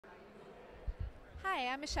Hi,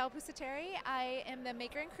 I'm Michelle Pusateri. I am the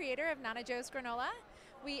maker and creator of Nana Joe's Granola.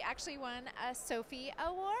 We actually won a Sophie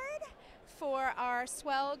Award for our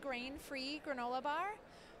Swell grain-free granola bar.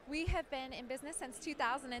 We have been in business since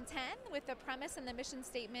 2010 with the premise and the mission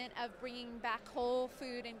statement of bringing back whole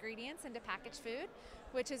food ingredients into packaged food,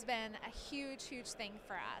 which has been a huge, huge thing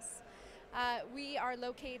for us. We are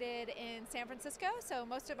located in San Francisco, so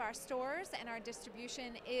most of our stores and our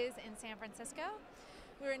distribution is in San Francisco.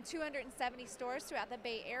 We're in 270 stores throughout the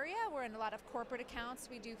Bay Area. We're in a lot of corporate accounts.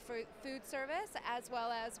 We do food service, as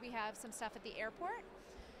well as we have some stuff at the airport.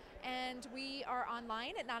 And we are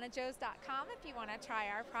online at nanajoes.com if you want to try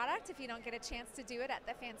our product, if you don't get a chance to do it at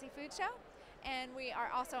the Fancy Food Show. And we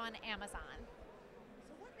are also on Amazon.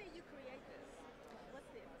 So what made you create this? What's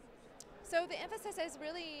the emphasis? So the emphasis is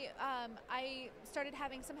really, I started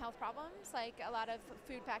having some health problems, like a lot of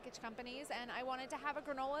food package companies, and I wanted to have a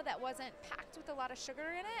granola that wasn't packed with a lot of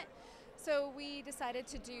sugar in it. So we decided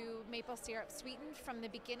to do maple syrup sweetened from the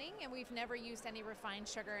beginning, and we've never used any refined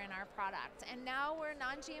sugar in our product. And now we're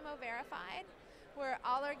non-GMO verified. We're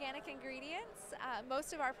all organic ingredients.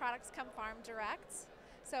 Most of our products come farm direct.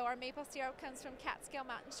 So our maple syrup comes from Catskill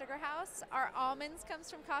Mountain Sugar House. Our almonds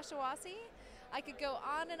comes from Kashawasi. I could go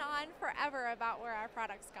on and on forever about where our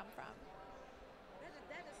products come from.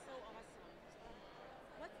 That is so awesome.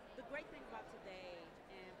 What's the great thing about today,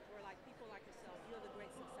 and for like people like yourself, you're the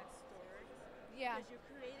great success stories. Yeah. Because you're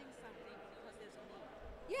creating something because there's a need.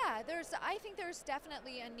 Yeah, I think there's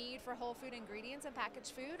definitely a need for whole food ingredients in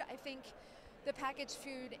packaged food. I think the packaged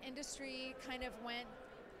food industry kind of went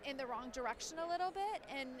in the wrong direction a little bit,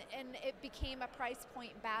 and it became a price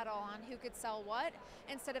point battle on who could sell what,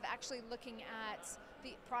 instead of actually looking at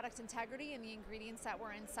the product integrity and the ingredients that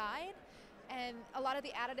were inside. And a lot of the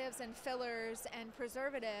additives and fillers and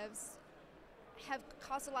preservatives have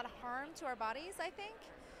caused a lot of harm to our bodies, I think.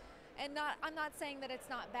 And I'm not saying that it's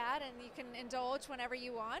not bad and you can indulge whenever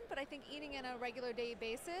you want, but I think eating on a regular day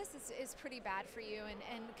basis is pretty bad for you,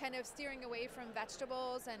 and kind of steering away from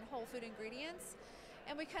vegetables and whole food ingredients.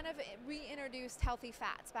 And we kind of reintroduced healthy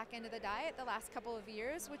fats back into the diet the last couple of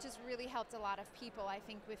years, which has really helped a lot of people, I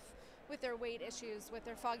think, with their weight issues, with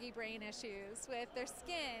their foggy brain issues, with their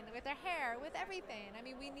skin, with their hair, with everything. I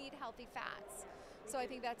mean, we need healthy fats. So I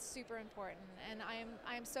think that's super important. And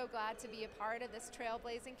I am so glad to be a part of this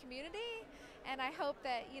trailblazing community. And I hope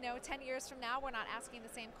that, 10 years from now, we're not asking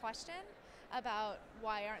the same question about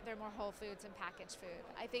why aren't there more whole foods in packaged food.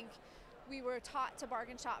 I think we were taught to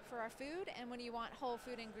bargain shop for our food, and when you want whole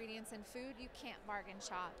food ingredients in food, you can't bargain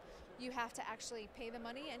shop. You have to actually pay the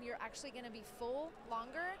money, and you're actually going to be full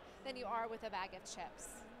longer than you are with a bag of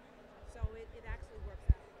chips. So it actually works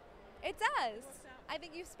out. It does. I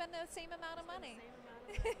think you spend the same amount of money.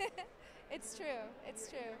 It's true. It's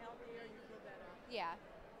true. You're healthier, you feel better. Yeah.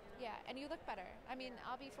 Yeah, and you look better. I mean,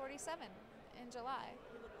 I'll be 47 in July.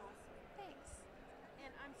 You look awesome. Thanks.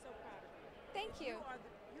 And I'm so proud of you. Thank you.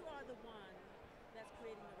 You are the one that's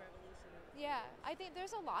creating the revolution. Yeah, I think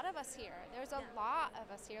there's a lot of us here. There's a lot of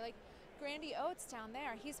us here. Like Grandy Oates down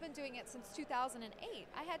there, he's been doing it since 2008.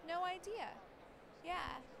 I had no idea. Yeah.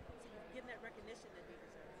 So you're getting that recognition that you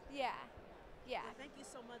deserve. Yeah. Yeah. Well, thank you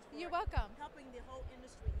so much for You're welcome. helping the whole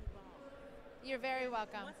industry evolve. You're very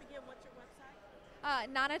welcome. Once again, what's your website?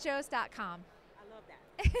 nanajoes.com. I love that.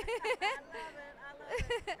 I love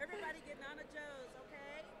it. Everybody get Nana Joe's,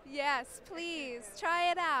 okay? Yes, please.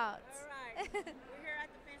 Try it out. All right. We're here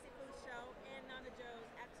at the Fancy Food Show, and Nana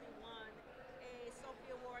Joe's actually won a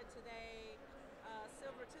Sophie Award today,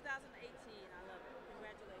 Silver 2018. I love it.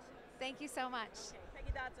 Congratulations. Thank you so much. Okay,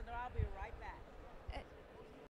 Peggy Dodson, I'll be right back.